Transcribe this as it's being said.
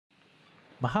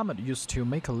Muhammad used to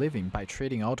make a living by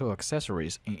trading auto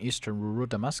accessories in eastern rural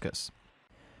Damascus.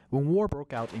 When war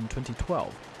broke out in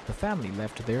 2012, the family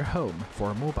left their home for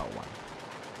a mobile one.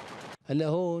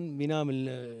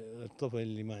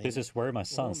 This is where my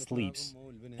son sleeps,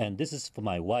 and this is for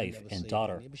my wife and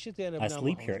daughter. I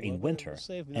sleep here in winter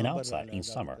and outside in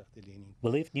summer. We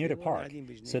live near the park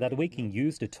so that we can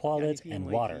use the toilet and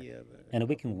water, and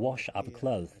we can wash our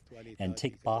clothes and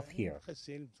take bath here.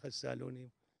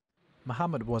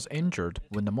 Muhammad was injured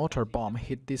when the mortar bomb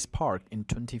hit this park in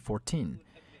 2014.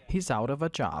 He's out of a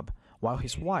job, while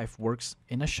his wife works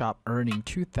in a shop earning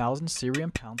 2,000 Syrian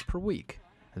pounds per week.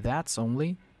 That's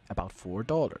only about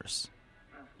 $4.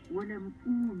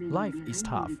 Life is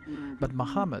tough, but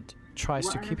Muhammad tries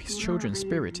to keep his children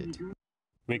spirited.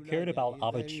 We cared about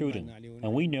our children,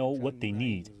 and we know what they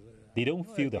need. They don't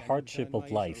feel the hardship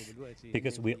of life,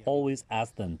 because we always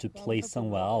ask them to play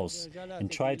somewhere else and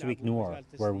try to ignore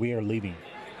where we are living.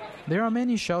 There are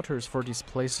many shelters for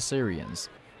displaced Syrians.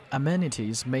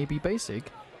 Amenities may be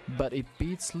basic, but it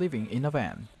beats living in a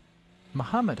van.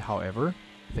 Muhammad, however,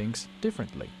 thinks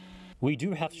differently. We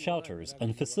do have shelters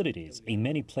and facilities in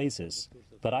many places,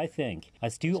 but I think I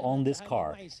still own this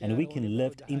car and we can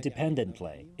live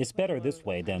independently. It's better this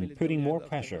way than putting more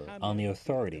pressure on the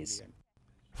authorities.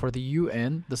 For the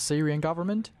UN, the Syrian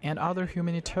government, and other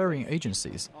humanitarian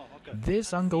agencies,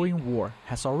 this ongoing war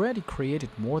has already created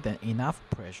more than enough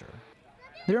pressure.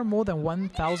 There are more than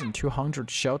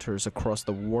 1,200 shelters across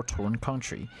the war-torn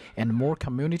country, and more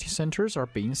community centers are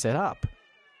being set up.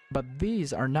 But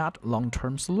these are not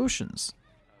long-term solutions.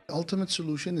 The ultimate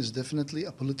solution is definitely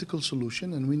a political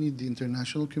solution, and we need the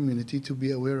international community to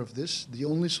be aware of this. The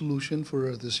only solution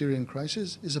for the Syrian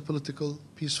crisis is a political,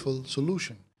 peaceful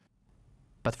solution.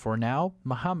 But for now,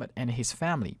 Muhammad and his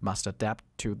family must adapt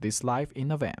to this life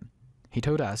in a van. He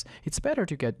told us it's better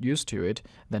to get used to it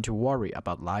than to worry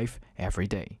about life every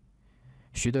day.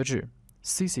 Xu Dezhi,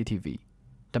 CCTV,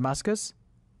 Damascus,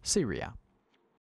 Syria.